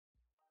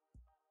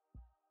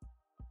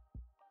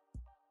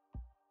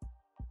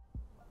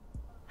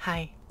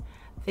Hi,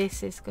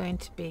 this is going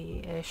to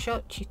be a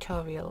short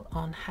tutorial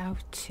on how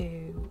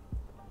to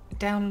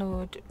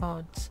download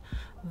mods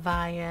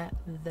via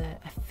the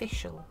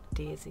official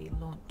DayZ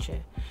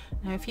launcher.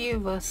 Now a few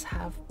of us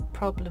have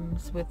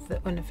problems with the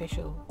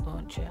unofficial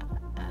launcher.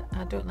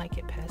 I don't like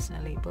it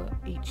personally, but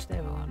each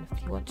their own.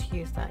 If you want to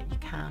use that, you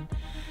can.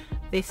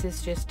 This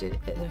is just a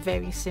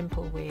very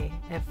simple way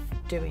of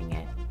doing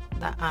it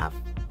that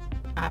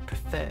I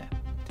prefer.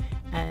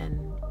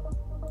 And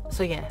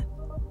so yeah,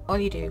 all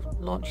you do,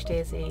 launch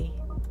DayZ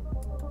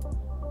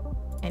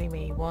any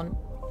way you want,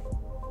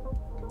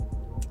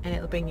 and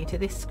it'll bring you to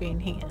this screen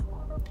here.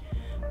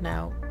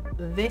 Now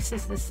this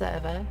is the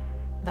server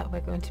that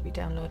we're going to be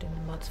downloading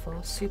the mods for,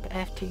 Super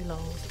FT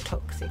LOL's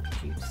Toxic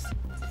Juice.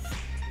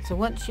 So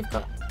once you've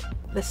got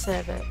the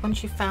server,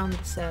 once you've found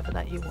the server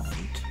that you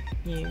want,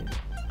 you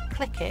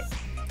click it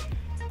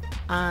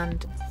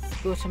and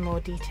go to more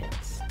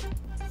details.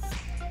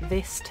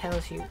 This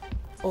tells you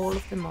all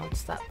of the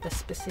mods that the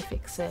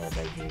specific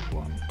server you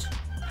want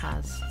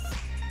has,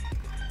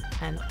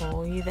 and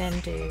all you then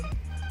do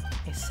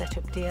is set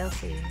up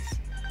DLCs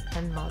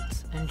and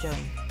mods and join,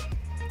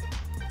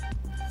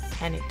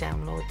 and it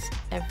downloads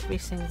every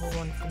single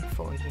one of them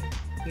for you.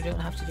 You don't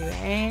have to do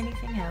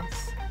anything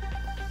else.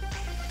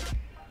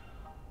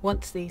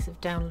 Once these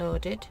have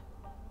downloaded,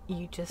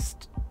 you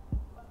just,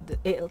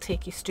 it'll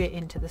take you straight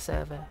into the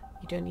server.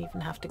 You don't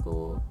even have to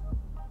go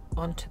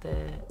onto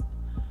the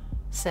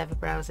server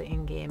browser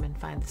in game and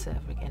find the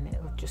server again.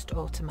 It'll just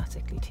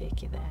automatically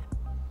take you there.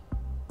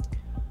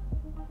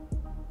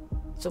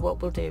 So what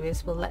we'll do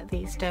is we'll let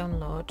these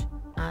download,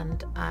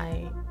 and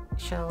I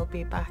shall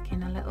be back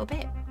in a little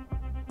bit.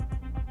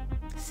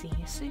 See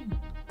you soon.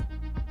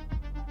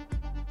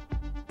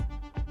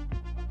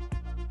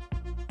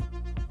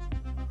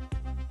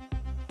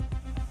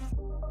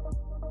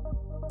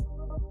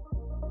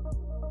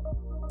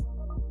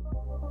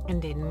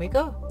 And in we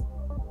go.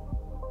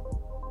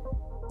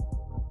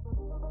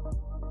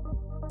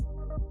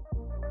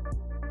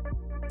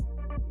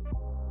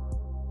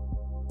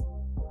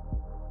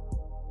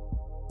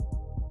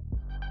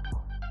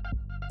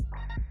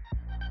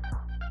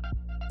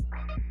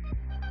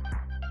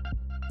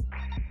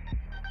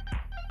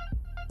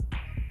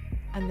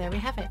 And there we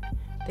have it.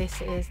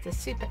 This is the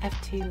Super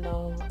FT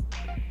LOL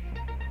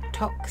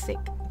Toxic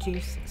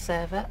Juice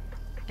server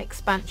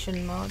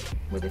expansion mod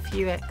with a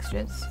few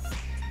extras.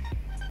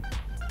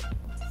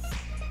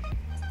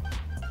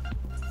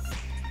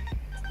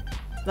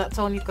 That's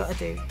all you've got to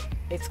do.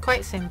 It's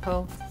quite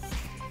simple,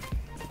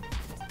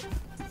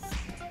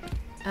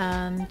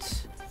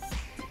 and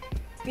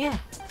yeah,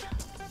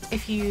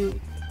 if you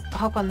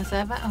hop on the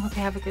server, I hope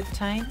you have a good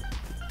time.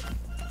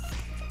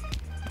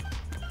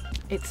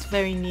 It's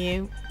very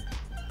new,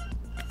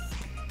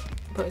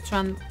 but it's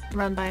run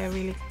by a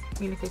really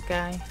good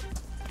guy,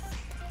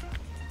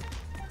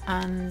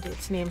 and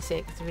its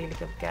namesake is a really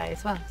good guy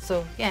as well.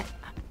 So yeah,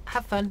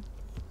 have fun.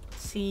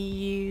 See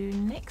you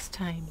next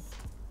time.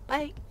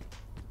 Bye.